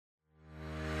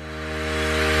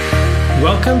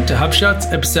Welcome to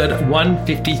HubShots episode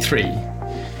 153.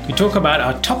 We talk about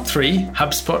our top 3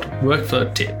 HubSpot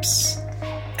workflow tips.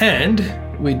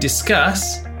 And we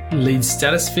discuss lead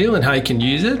status field and how you can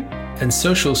use it, and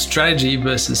social strategy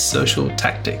versus social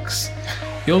tactics.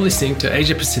 You're listening to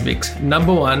Asia Pacific's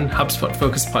 #1 HubSpot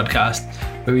focused podcast,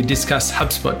 where we discuss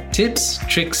HubSpot tips,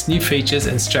 tricks, new features,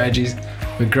 and strategies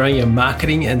for growing your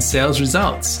marketing and sales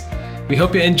results. We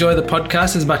hope you enjoy the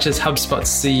podcast as much as HubSpot's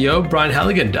CEO, Brian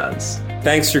Halligan, does.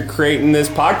 Thanks for creating this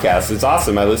podcast. It's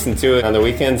awesome. I listen to it on the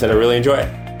weekends and I really enjoy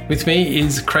it. With me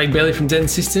is Craig Bailey from Zen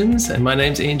Systems, and my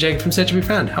name's Ian Jacob from Search to Be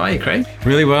Found. How are you, Craig?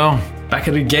 Really well. Back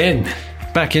at it again.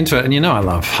 Back into it. And you know I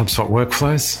love HubSpot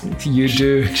workflows. You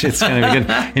do. It's going to be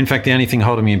good. In fact, the only thing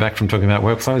holding me back from talking about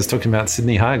workflows is talking about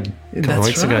Sydney Hug a couple of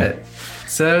weeks ago.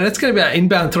 So that's going to be our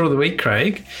inbound thought of the week,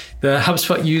 Craig. The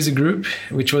HubSpot user group,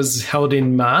 which was held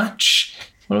in March.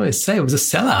 What do I say? It was a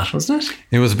sellout, wasn't it?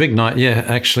 It was a big night. Yeah,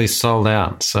 actually sold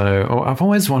out. So I've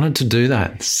always wanted to do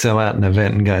that, sell out an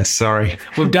event and go, sorry.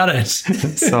 We've done it.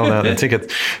 Sold out the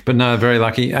tickets. But no, very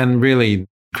lucky. And really,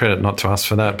 credit not to us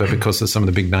for that, but because of some of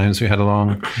the big names we had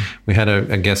along. We had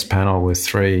a guest panel with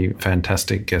 3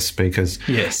 fantastic guest speakers.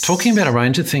 Yes. Talking about a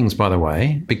range of things, by the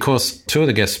way, because 2 of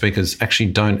the guest speakers actually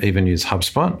don't even use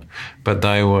HubSpot, but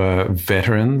they were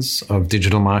veterans of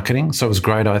digital marketing. So it was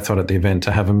great, I thought, at the event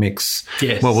to have a mix.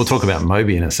 Yes. Well, we'll talk about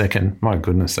Moby in a second. My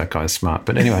goodness, that guy's smart.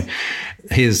 But anyway,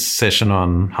 his session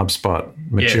on HubSpot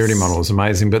maturity model was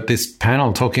amazing. But this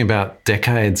panel talking about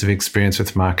decades of experience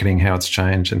with marketing, how it's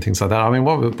changed and things like that. I mean,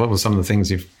 what were some of the things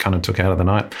you kind of took out of the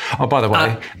night? Oh, by the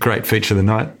way, great feature of the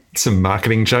night, some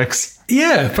marketing jokes.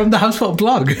 Yeah, from the HubSpot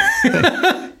blog.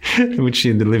 Which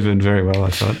you delivered very well, I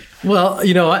thought. Well,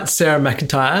 you know what? Sarah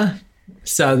McIntyre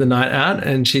started the night out,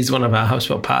 and she's one of our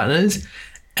HubSpot partners,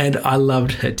 and I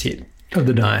loved her tip of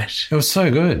the night. It was so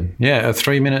good. Yeah, a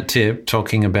 3-minute tip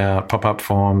talking about pop-up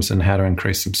forms and how to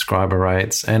increase subscriber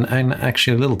rates, and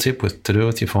actually a little tip to do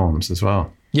with your forms as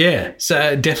well. Yeah,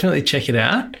 so definitely check it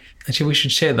out. Actually, we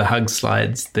should share the Hug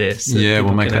slides there. So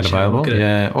we'll make that available.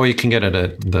 Yeah, or you can get it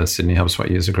at the Sydney HubSpot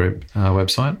User Group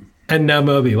website. And now,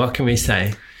 Moby, what can we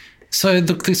say? So,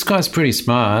 look, this guy's pretty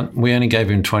smart. We only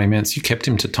gave him 20 minutes. You kept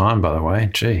him to time, by the way.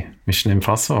 Gee, mission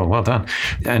impossible. Well done.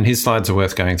 And his slides are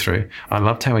worth going through. I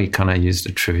loved how he kind of used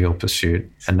a Trivial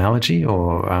Pursuit analogy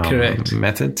or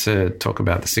method to talk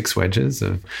about the 6 wedges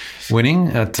of winning.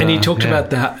 And he talked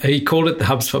about he called it the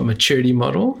HubSpot maturity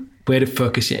model, where to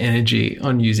focus your energy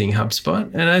on using HubSpot.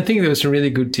 And I think there were some really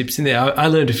good tips in there. I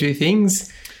learned a few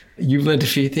things. You've learned a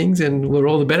few things, and we're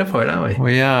all the better for it, aren't we?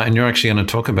 Well, yeah, and you're actually going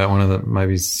to talk about one of the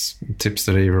maybe tips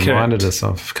that he reminded us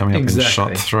of coming up in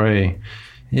shot 3.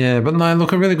 Yeah, but no,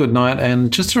 look, a really good night.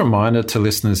 And just a reminder to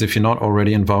listeners, if you're not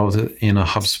already involved in a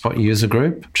HubSpot user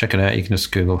group, check it out. You can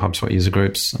just Google HubSpot user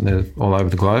groups, and they're all over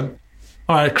the globe.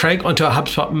 All right, Craig, onto our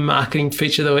HubSpot marketing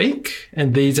feature of the week.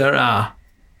 And these are our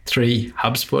 3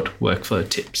 HubSpot workflow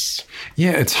tips.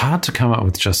 Yeah, it's hard to come up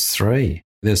with just 3.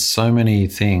 There's so many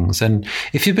things. And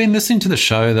if you've been listening to the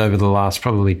show over the last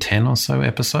probably 10 or so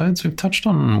episodes, we've touched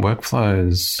on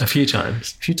workflows. A few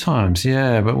times,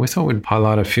 yeah. But we thought we'd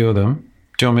highlight a few of them.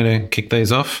 Do you want me to kick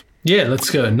these off? Yeah, let's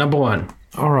go. Number 1.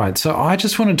 All right. So I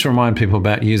just wanted to remind people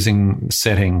about using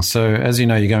settings. So as you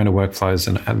know, you go into workflows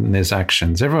and there's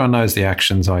actions. Everyone knows the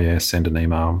actions. Oh, yeah, send an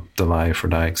email, delay for a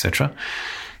day, etc.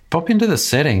 Pop into the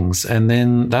settings, and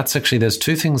then there's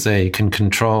 2 things there. You can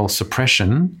control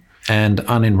suppression and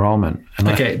unenrollment. And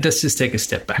let's just take a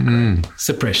step back.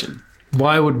 Suppression.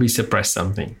 Why would we suppress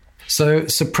something? So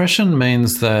suppression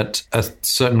means that a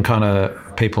certain kind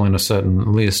of people in a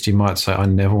certain list, you might say, I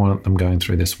never want them going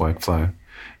through this workflow.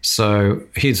 So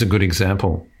here's a good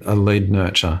example, a lead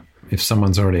nurture. If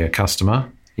someone's already a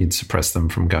customer, you'd suppress them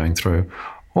from going through.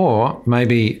 Or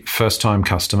maybe first-time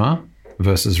customer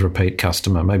versus repeat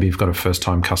customer. Maybe you've got a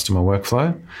first-time customer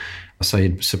workflow. So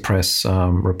you'd suppress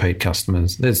repeat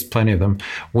customers. There's plenty of them.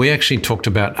 We actually talked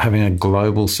about having a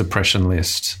global suppression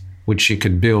list, which you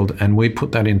could build, and we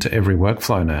put that into every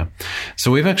workflow now.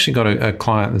 So we've actually got a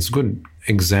client that's a good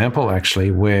example, actually,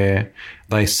 where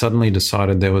they suddenly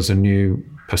decided there was a new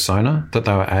persona that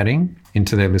they were adding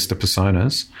into their list of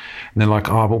personas. And they're like,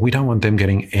 but we don't want them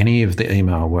getting any of the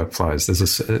email workflows.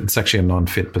 It's actually a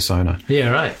non-fit persona. Yeah,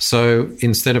 right. So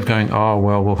instead of going,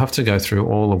 we'll have to go through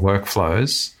all the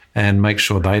workflows and make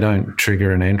sure they don't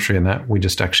trigger an entry in that, we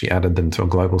just actually added them to a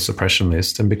global suppression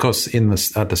list. And because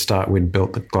at the start we'd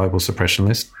built the global suppression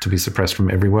list to be suppressed from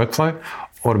every workflow,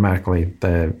 automatically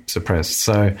they're suppressed.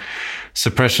 So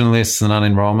suppression lists and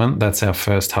unenrollment, that's our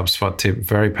first HubSpot tip.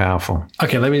 Very powerful.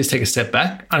 Okay, let me just take a step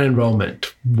back.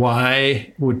 Unenrollment.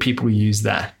 Why would people use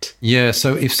that? Yeah,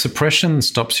 so if suppression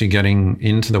stops you getting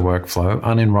into the workflow,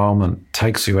 unenrollment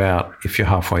takes you out if you're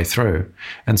halfway through.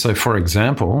 And so, for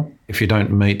example, if you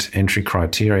don't meet entry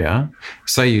criteria,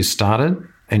 say you started,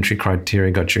 entry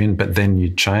criteria got you in, but then you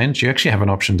change, you actually have an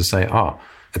option to say, oh,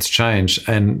 it's changed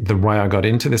and the way I got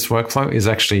into this workflow is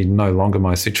actually no longer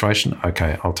my situation.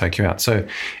 Okay, I'll take you out. So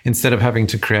instead of having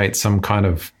to create some kind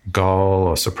of goal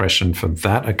or suppression for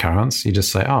that occurrence, you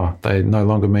just say, oh, they no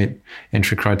longer meet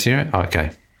entry criteria.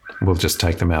 Okay, we'll just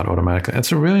take them out automatically.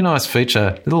 It's a really nice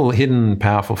feature, little hidden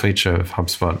powerful feature of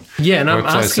HubSpot. Yeah, and I'm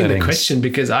asking settings. the question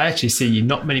because I actually see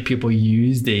not many people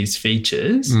use these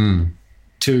features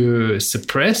to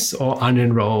suppress or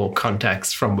unenroll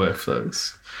contacts from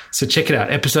workflows. So check it out.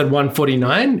 Episode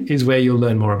 149 is where you'll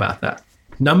learn more about that.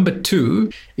 Number 2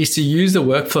 is to use the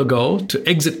workflow goal to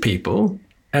exit people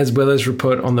as well as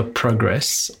report on the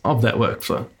progress of that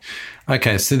workflow.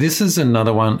 Okay, so this is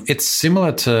another one. It's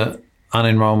similar to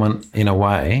unenrollment in a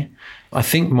way. I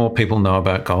think more people know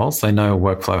about goals. They know a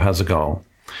workflow has a goal.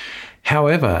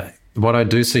 However, what I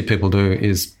do see people do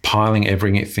is piling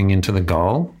everything into the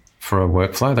goal for a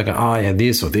workflow. They go, oh yeah,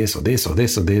 this or this or this or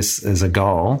this or this is a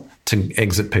goal to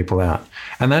exit people out.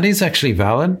 And that is actually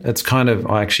valid. It's kind of,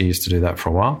 I actually used to do that for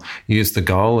a while, use the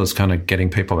goal as kind of getting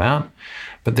people out.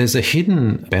 But there's a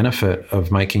hidden benefit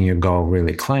of making your goal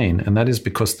really clean. And that is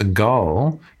because the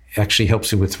goal actually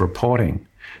helps you with reporting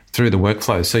through the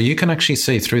workflow. So you can actually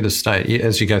see through the state,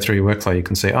 as you go through your workflow, you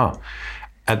can see, oh,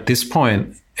 at this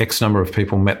point, X number of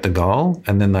people met the goal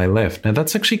and then they left. Now,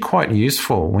 that's actually quite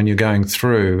useful when you're going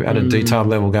through at a detailed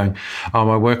level going, oh,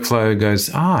 my workflow goes,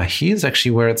 here's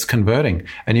actually where it's converting.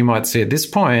 And you might see at this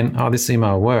point, oh, this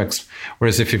email works.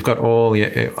 Whereas if you've got all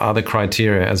your other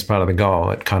criteria as part of the goal,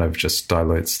 it kind of just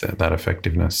dilutes that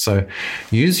effectiveness. So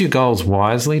use your goals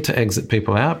wisely to exit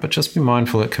people out, but just be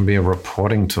mindful it can be a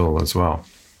reporting tool as well.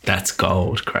 That's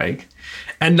gold, Craig.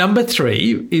 And number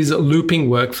 3 is looping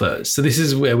workflows. So this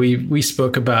is where we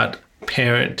spoke about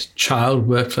parent-child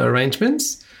workflow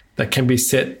arrangements that can be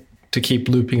set to keep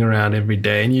looping around every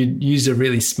day. And you used a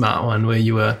really smart one where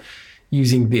you were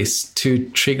using this to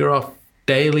trigger off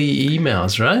daily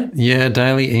emails, right? Yeah,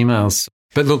 daily emails.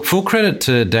 But look, full credit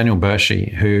to Daniel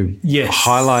Bershi, who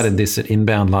highlighted this at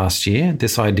Inbound last year,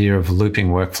 this idea of looping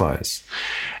workflows.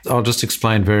 I'll just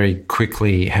explain very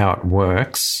quickly how it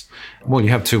works. Well, you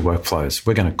have 2 workflows.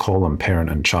 We're going to call them parent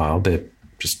and child. They're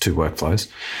just 2 workflows.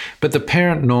 But the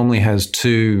parent normally has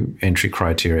 2 entry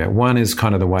criteria. One is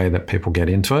kind of the way that people get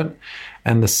into it.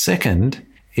 And the second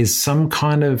is some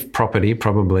kind of property,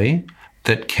 probably,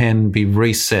 that can be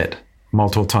reset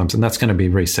multiple times. And that's going to be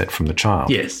reset from the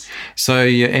child. Yes. So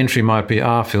your entry might be,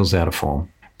 fills out a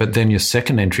form. But then your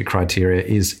second entry criteria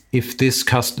is if this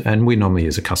and we normally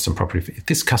use a custom property. If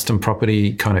this custom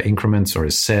property kind of increments or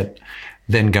is set,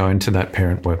 then go into that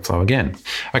parent workflow again.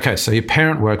 Okay, so your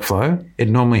parent workflow, it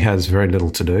normally has very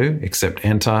little to do except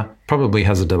enter, probably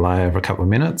has a delay of a couple of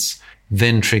minutes,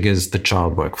 then triggers the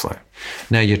child workflow.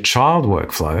 Now your child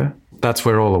workflow, that's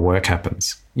where all the work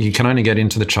happens. You can only get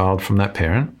into the child from that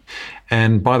parent.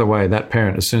 And by the way, that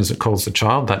parent, as soon as it calls the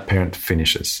child, that parent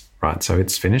finishes, right? So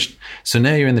it's finished. So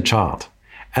now you're in the child.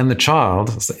 And the child,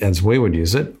 as we would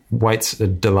use it,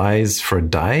 delays for a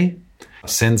day,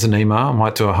 sends an email,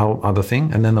 might do a whole other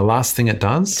thing. And then the last thing it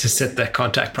does to set that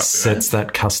contact property, sets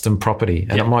that custom property,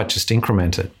 and it might just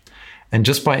increment it. And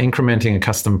just by incrementing a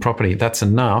custom property, that's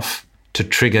enough to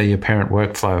trigger your parent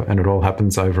workflow, and it all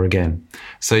happens over again.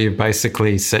 So you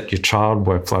basically set your child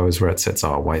workflow as where it sets,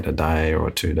 wait a day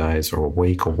or 2 days or a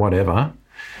week or whatever.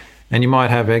 And you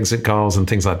might have exit goals and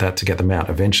things like that to get them out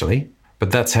eventually. But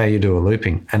that's how you do a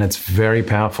looping, and it's very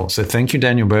powerful. So thank you,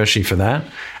 Daniel Bershi, for that.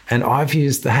 And I've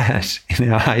used that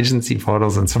in our agency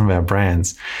portals and some of our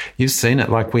brands. You've seen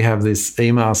it. Like we have this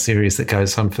email series that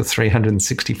goes on for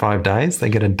 365 days. They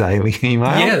get a daily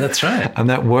email. Yeah, that's right. And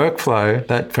that workflow,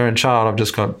 that parent-child, I've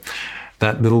just got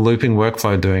that little looping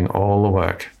workflow doing all the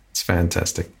work. It's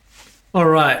fantastic. All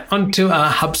right, on to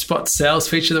our HubSpot sales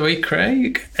feature of the week,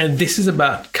 Craig. And this is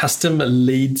about custom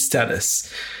lead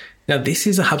status. Now, this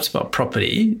is a HubSpot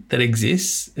property that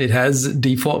exists. It has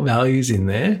default values in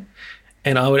there.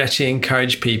 And I would actually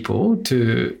encourage people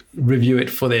to review it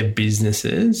for their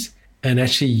businesses and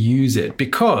actually use it,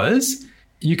 because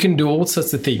you can do all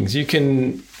sorts of things. You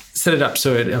can set it up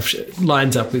so it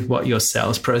lines up with what your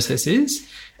sales process is,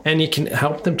 and you can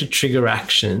help them to trigger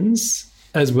actions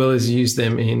as well as use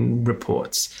them in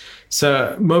reports.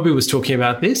 So Moby was talking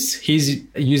about this. He's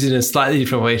using it a slightly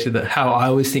different way to how I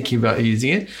was thinking about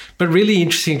using it, but really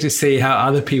interesting to see how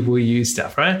other people use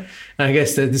stuff, right? And I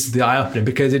guess that this is the eye-opener,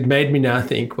 because it made me now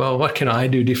think, well, what can I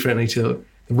do differently to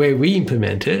where we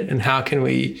implement it and how can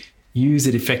we use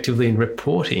it effectively in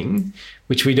reporting,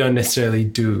 which we don't necessarily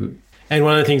do. And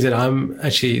one of the things that I'm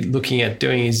actually looking at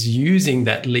doing is using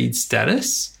that lead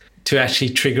status to actually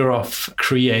trigger off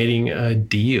creating a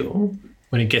deal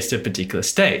when it gets to a particular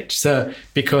stage. So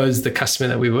because the customer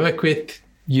that we work with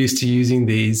used to using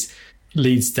these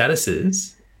lead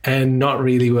statuses and not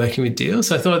really working with deals.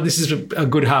 So I thought this is a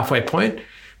good halfway point.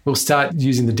 We'll start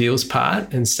using the deals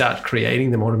part and start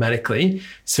creating them automatically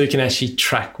so we can actually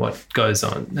track what goes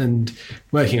on and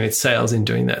working with sales in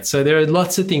doing that. So there are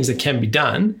lots of things that can be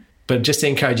done, but just to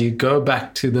encourage you, go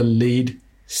back to the lead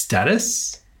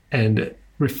status and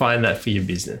refine that for your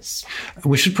business.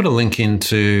 We should put a link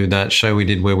into that show we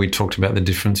did where we talked about the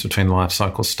difference between life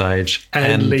cycle stage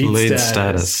and lead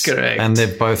status. Correct. And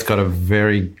they've both got a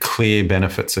very clear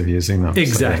benefits of using them.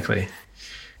 Exactly. So.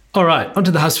 All right,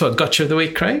 onto the HubSpot Gotcha of the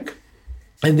Week, Craig.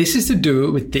 And this is to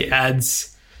do with the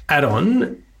ads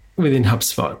add-on within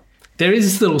HubSpot. There is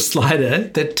this little slider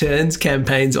that turns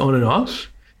campaigns on and off,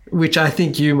 which I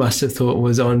think you must have thought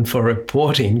was on for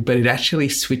reporting, but it actually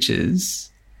switches.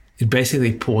 It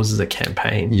basically pauses a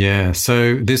campaign. Yeah,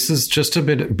 so this is just a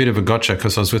bit of a gotcha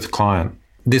because I was with a client.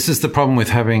 This is the problem with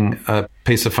having a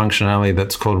piece of functionality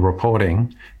that's called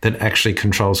reporting that actually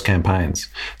controls campaigns.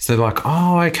 So they're like,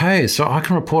 oh, okay, so I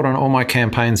can report on all my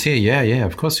campaigns here. Yeah,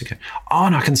 of course you can. Oh,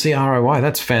 and I can see ROI.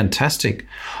 That's fantastic.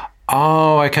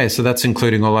 Oh, okay, so that's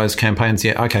including all those campaigns.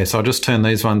 Yeah, okay, so I'll just turn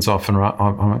these ones off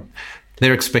and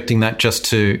they're expecting that just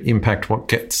to impact what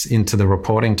gets into the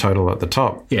reporting total at the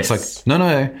top. Yes. It's like,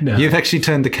 no, you've actually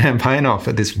turned the campaign off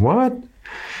at this. What?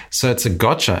 So it's a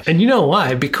gotcha. And you know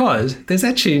why? Because there's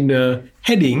actually no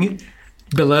heading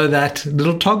below that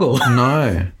little toggle.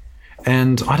 No.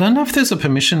 And I don't know if there's a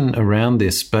permission around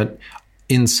this, but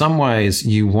in some ways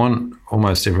you want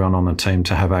almost everyone on the team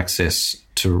to have access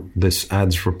to this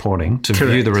ads reporting, to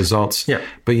view the results. Yep.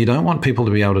 But you don't want people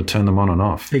to be able to turn them on and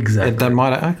off. Exactly.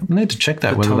 I need to check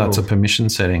that, whether that's a permission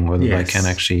setting, whether they can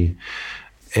actually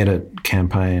edit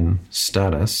campaign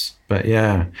status. But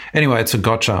yeah, anyway, it's a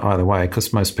gotcha either way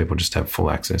because most people just have full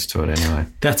access to it anyway.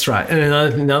 That's right. And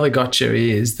another gotcha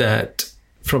is that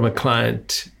from a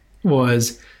client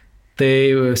was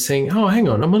they were saying, oh, hang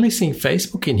on, I'm only seeing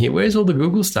Facebook in here. Where's all the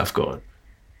Google stuff gone?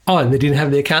 Oh, and they didn't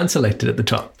have the account selected at the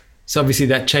top. So obviously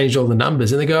that changed all the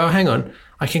numbers. And they go, oh, hang on,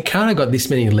 I can kind of got this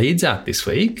many leads out this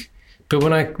week. But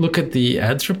when I look at the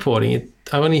ads reporting,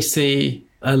 I only see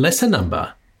a lesser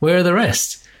number. Where are the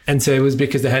rest? And so it was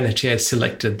because they hadn't actually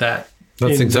selected that.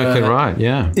 That's exactly right,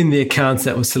 yeah. In the accounts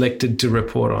that was selected to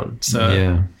report on.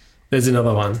 So there's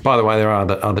another one. By the way, there are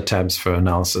other tabs for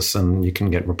analysis and you can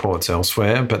get reports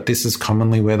elsewhere, but this is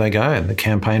commonly where they go. The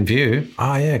campaign view.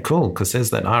 Oh, yeah, cool, because there's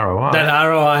that ROI. That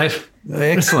ROI.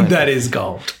 Excellent. That is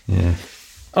gold. Yeah.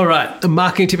 All right, the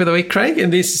marketing tip of the week, Craig,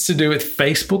 and this is to do with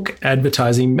Facebook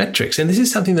advertising metrics. And this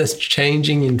is something that's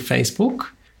changing in Facebook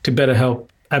to better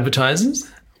help advertisers.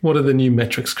 What are the new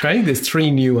metrics, Craig? There's 3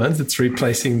 new ones that's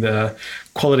replacing the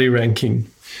quality ranking.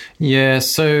 Yeah,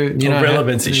 so,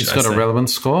 relevance it's got a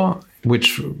relevance score,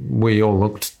 which we all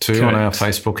looked to on our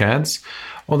Facebook ads.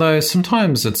 Although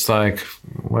sometimes it's like,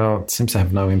 well, it seems to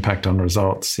have no impact on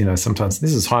results. Sometimes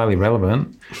this is highly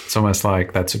relevant. It's almost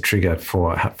like that's a trigger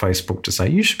for Facebook to say,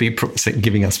 you should be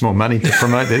giving us more money to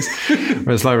promote this.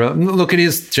 Whereas look, it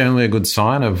is generally a good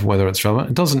sign of whether it's relevant.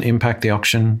 It doesn't impact the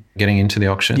auction, getting into the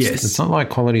auction. Yes. It's not like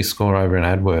quality score over in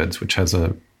AdWords, which has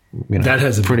a that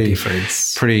has a pretty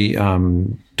difference. Pretty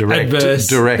direct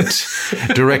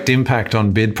impact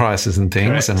on bid prices and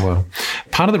things. Correct. And well,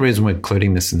 part of the reason we're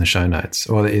including this in the show notes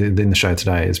or in the show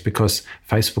today is because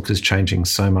Facebook is changing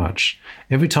so much.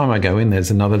 Every time I go in, there's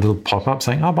another little pop up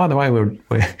saying, "Oh, by the way,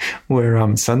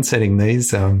 we're sunsetting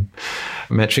these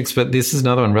metrics." But this is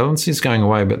another one. Relevancy is going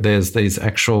away, but there's these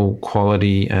actual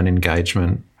quality and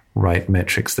engagement rate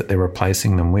metrics that they're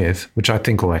replacing them with, which I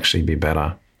think will actually be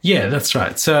better. Yeah, that's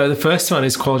right. So the first one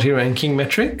is quality ranking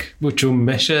metric, which will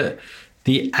measure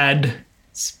the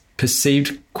ad's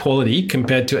perceived quality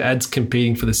compared to ads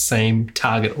competing for the same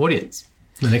target audience.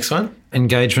 The next one?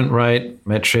 Engagement rate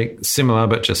metric, similar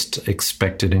but just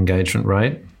expected engagement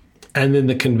rate. And then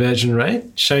the conversion rate,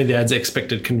 showing the ad's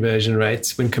expected conversion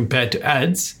rates when compared to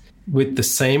ads with the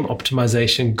same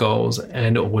optimization goals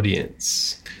and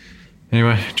audience.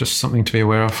 Anyway, just something to be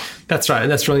aware of. That's right. And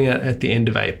that's rolling out at the end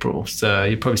of April. So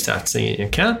you'll probably start seeing it in your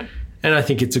account. And I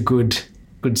think it's a good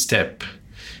step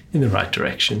in the right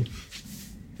direction.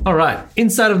 All right.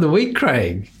 Insight of the week,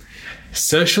 Craig.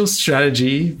 Social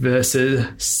strategy versus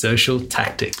social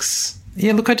tactics.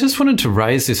 Yeah, look, I just wanted to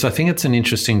raise this. I think it's an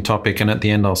interesting topic. And at the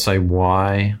end, I'll say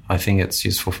why I think it's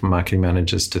useful for marketing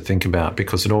managers to think about,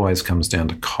 because it always comes down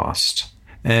to cost.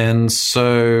 And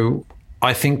so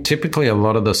I think typically a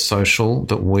lot of the social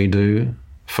that we do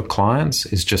for clients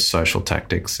is just social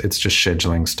tactics. It's just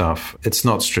scheduling stuff. It's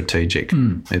not strategic.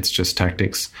 It's just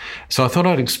tactics. So I thought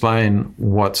I'd explain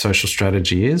what social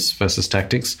strategy is versus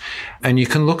tactics. And you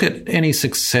can look at any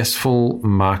successful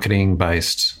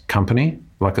marketing-based company,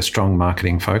 like a strong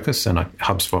marketing focus, and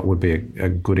HubSpot would be a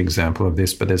good example of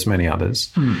this, but there's many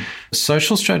others.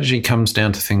 Social strategy comes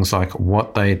down to things like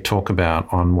what they talk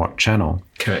about on what channel.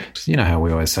 Correct. You know how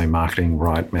we always say marketing,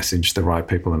 right message, the right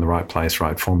people in the right place,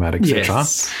 right format, etc.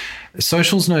 Yes.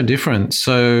 Social's no different.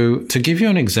 So to give you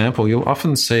an example, you'll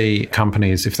often see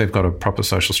companies, if they've got a proper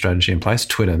social strategy in place,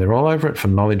 Twitter, they're all over it for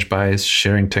knowledge base,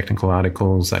 sharing technical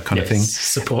articles, that kind of thing.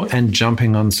 Support. And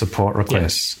jumping on support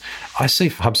requests. I see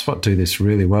HubSpot do this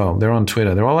really well. They're on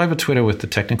Twitter. They're all over Twitter with the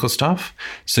technical stuff.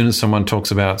 As soon as someone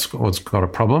talks about or it's got a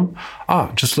problem,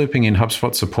 just looping in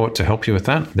HubSpot support to help you with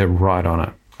that, they're right on it.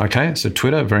 Okay, so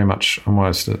Twitter, very much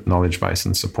almost a knowledge base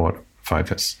and support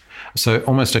focus. So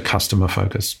almost a customer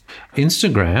focus.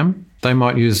 Instagram, they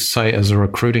might use, say, as a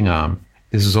recruiting arm.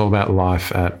 This is all about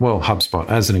life at, HubSpot,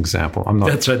 as an example.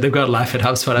 That's right. They've got life at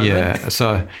HubSpot, haven't they?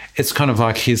 So it's kind of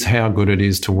like, here's how good it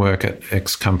is to work at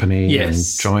X company and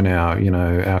join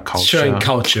our culture. Showing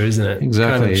culture, isn't it?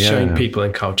 Exactly, kind of showing people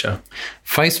and culture.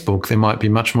 Facebook, there might be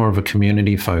much more of a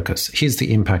community focus. Here's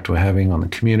the impact we're having on the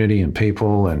community and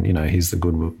people, and, here's the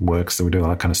good works that we do, all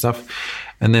that kind of stuff.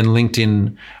 And then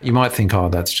LinkedIn, you might think,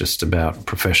 that's just about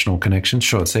professional connections.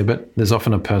 Sure, it's there, but there's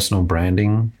often a personal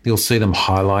branding. You'll see them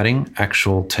highlighting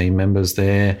actual team members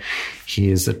there.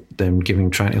 Here's them giving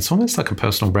training. It's almost like a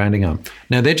personal branding arm.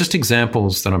 Now, they're just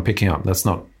examples that I'm picking up. That's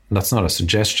not a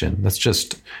suggestion. That's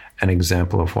just an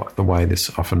example of the way this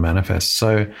often manifests.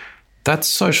 So that's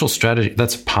social strategy.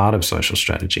 That's part of social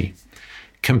strategy.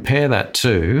 Compare that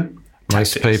to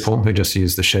most people who just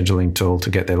use the scheduling tool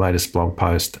to get their latest blog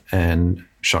post and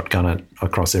shotgun it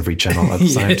across every channel at the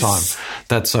same time.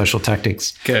 That's social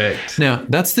tactics. Correct. Now,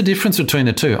 that's the difference between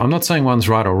the two. I'm not saying one's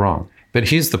right or wrong, but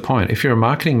here's the point. If you're a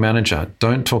marketing manager,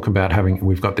 don't talk about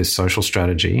we've got this social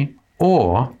strategy,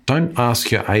 or don't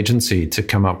ask your agency to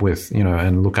come up with,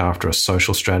 and look after a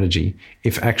social strategy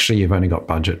if actually you've only got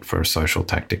budget for a social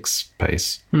tactics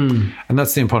piece. And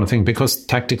that's the important thing, because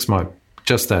tactics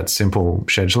just that simple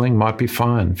scheduling might be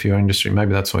fine for your industry.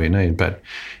 Maybe that's all you need. But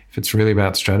if it's really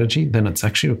about strategy, then it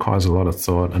actually requires a lot of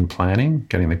thought and planning,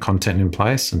 getting the content in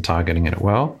place and targeting it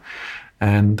well.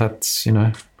 And that's,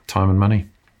 time and money.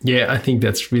 Yeah, I think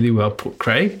that's really well put,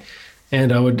 Craig.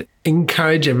 And I would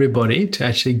encourage everybody to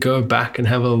actually go back and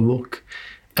have a look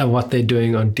at what they're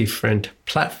doing on different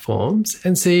platforms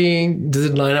and seeing, does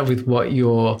it line up with what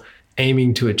you're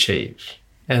aiming to achieve?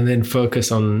 And then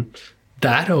focus on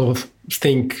that, or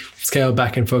scale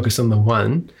back and focus on the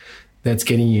one that's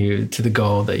getting you to the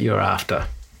goal that you're after.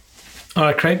 All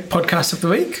right, Craig, podcast of the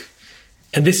week.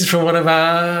 And this is from one of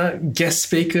our guest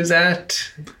speakers at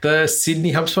the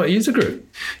Sydney HubSpot User Group.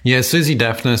 Yeah, Susie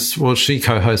Daphnis. Well, she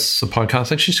co-hosts a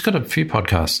podcast. Actually, she's got a few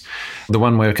podcasts. The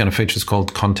one we're going to feature is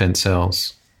called Content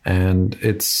Sells, and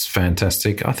it's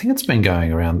fantastic. I think it's been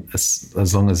going around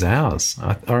as long as ours.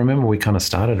 I remember we kind of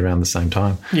started around the same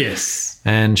time. Yes.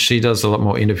 And she does a lot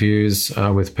more interviews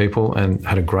with people, and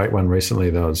had a great one recently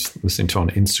that I was listening to on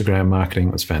Instagram marketing.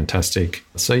 It was fantastic.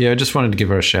 So, I just wanted to give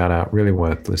her a shout out. Really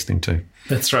worth listening to.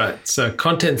 That's right. So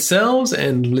Content Sells,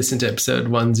 and listen to episode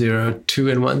 102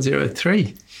 and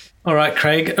 103. All right,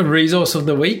 Craig, a resource of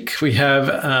the week. We have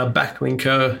a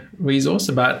Backlinko resource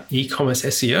about e-commerce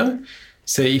SEO.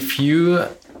 So if you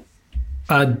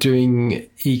are doing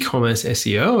e-commerce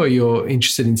SEO, or you're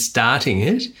interested in starting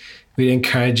it, we'd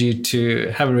encourage you to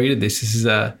have a read of this. This is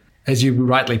as you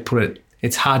rightly put it,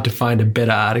 it's hard to find a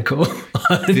better article.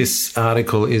 This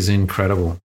article is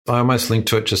incredible. I almost link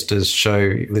to it just to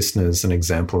show listeners an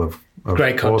example of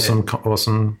great content.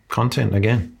 Awesome content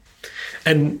again.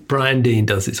 And Brian Dean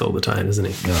does this all the time, doesn't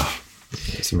he? Oh,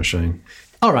 it's a machine.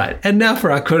 All right. And now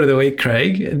for our quote of the week,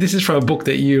 Craig. This is from a book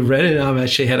that you read and I've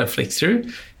actually had a flick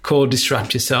through, called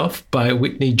Disrupt Yourself by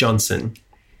Whitney Johnson.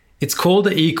 It's called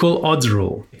the Equal Odds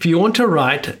Rule. If you want to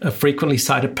write a frequently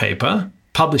cited paper,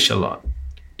 publish a lot.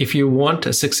 If you want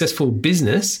a successful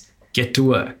business, get to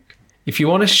work. If you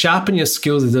want to sharpen your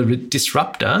skills as a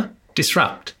disruptor,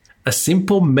 disrupt. A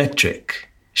simple metric.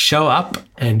 Show up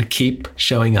and keep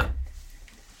showing up.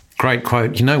 Great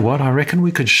quote. You know what? I reckon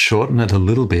we could shorten it a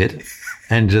little bit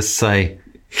and just say,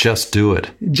 just do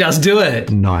it. Just do it.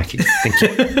 Nike. Thank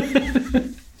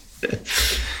you.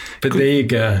 But there you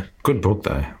go. Good book,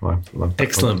 though. I love that.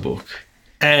 Excellent book.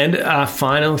 And our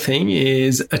final thing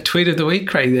is a tweet of the week,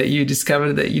 Craig, that you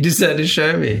discovered that you decided to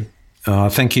show me.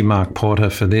 Thank you, Mark Porter,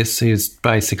 for this. He's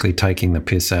basically taking the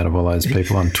piss out of all those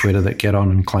people on Twitter that get on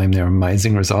and claim their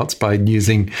amazing results by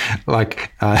using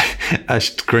like a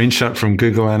screenshot from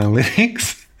Google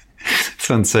Analytics.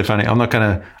 Sounds so funny. I'm not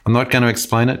gonna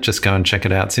explain it. Just go and check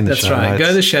it out. It's in the show notes. That's right. Go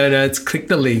to the show notes, click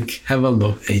the link, have a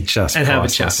look, and have a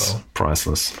chuckle.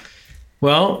 Priceless.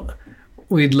 Well,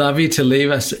 we'd love you to leave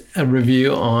us a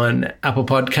review on Apple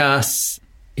Podcasts.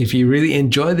 If you really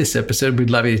enjoy this episode, we'd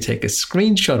love you to take a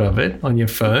screenshot of it on your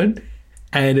phone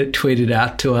and tweet it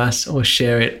out to us or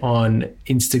share it on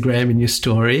Instagram in your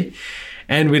story.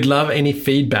 And we'd love any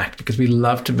feedback because we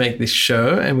love to make this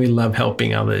show and we love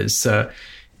helping others. So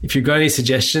if you've got any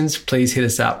suggestions, please hit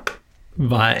us up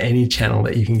via any channel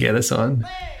that you can get us on.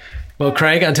 Well,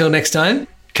 Craig, until next time.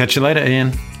 Catch you later,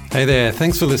 Ian. Hey there.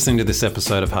 Thanks for listening to this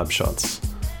episode of HubShots.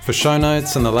 For show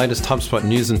notes and the latest HubSpot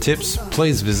news and tips,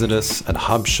 please visit us at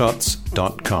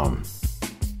hubshots.com.